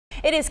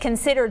It is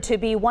considered to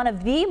be one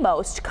of the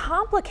most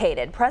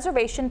complicated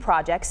preservation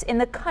projects in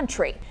the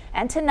country.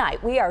 And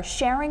tonight we are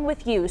sharing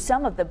with you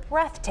some of the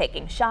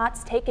breathtaking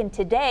shots taken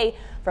today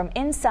from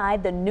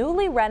inside the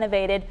newly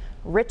renovated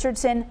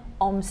Richardson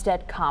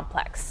Olmsted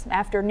complex.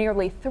 After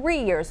nearly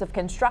 3 years of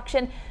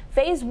construction,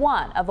 phase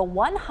 1 of a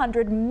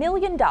 $100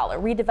 million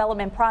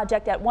redevelopment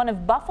project at one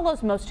of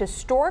Buffalo's most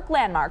historic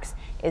landmarks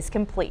is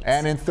complete.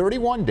 And in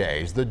 31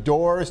 days, the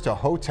doors to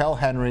Hotel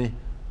Henry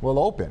will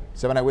open.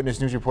 7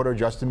 Eyewitness News reporter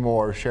Justin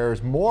Moore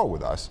shares more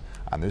with us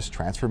on this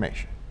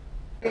transformation.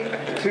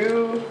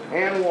 2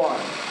 and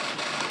 1.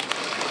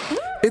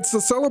 It's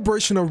a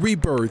celebration of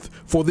rebirth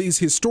for these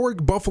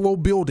historic Buffalo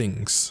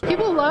buildings.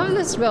 People love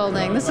this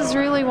building. This is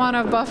really one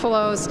of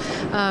Buffalo's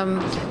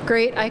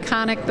great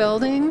iconic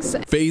buildings.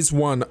 Phase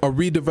 1, a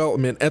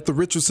redevelopment at the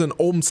Richardson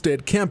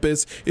Olmsted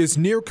campus, is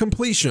near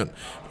completion.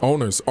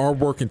 Owners are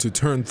working to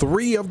turn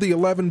 3 of the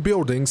 11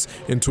 buildings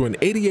into an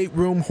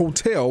 88-room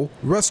hotel,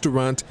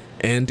 restaurant,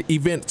 and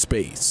event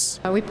space.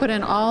 We put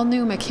in all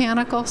new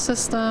mechanical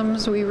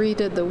systems. We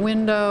redid the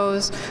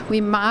windows.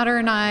 We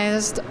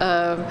modernized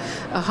a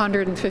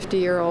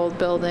 150-year-old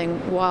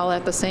building while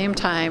at the same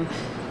time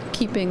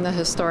keeping the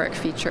historic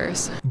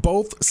features.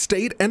 Both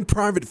state and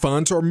private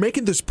funds are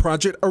making this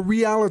project a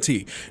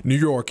reality. New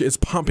York is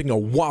pumping a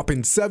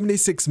whopping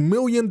 $76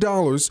 million,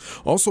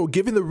 also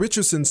giving the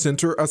Richardson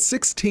Center a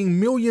 $16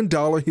 million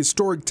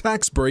historic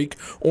tax break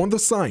on the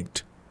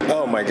site.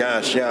 Oh my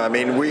gosh, yeah. I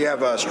mean, we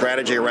have a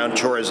strategy around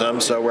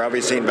tourism, so we're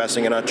obviously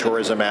investing in our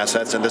tourism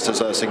assets, and this is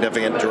a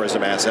significant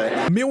tourism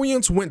asset.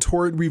 Millions went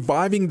toward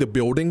reviving the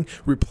building,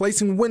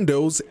 replacing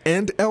windows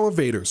and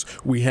elevators.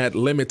 We had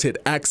limited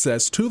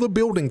access to the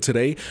building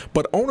today,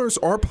 but owners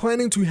are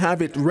planning to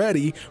have it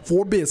ready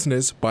for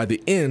business by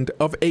the end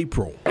of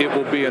April. It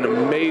will be an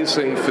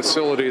amazing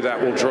facility that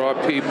will draw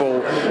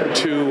people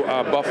to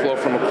Buffalo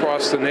from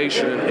across the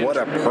nation. What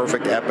a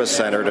perfect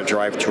epicenter to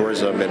drive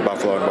tourism in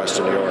Buffalo and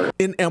Western New York.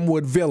 In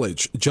Elmwood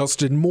Village,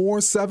 Justin Moore,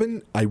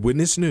 7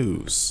 Eyewitness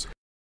News.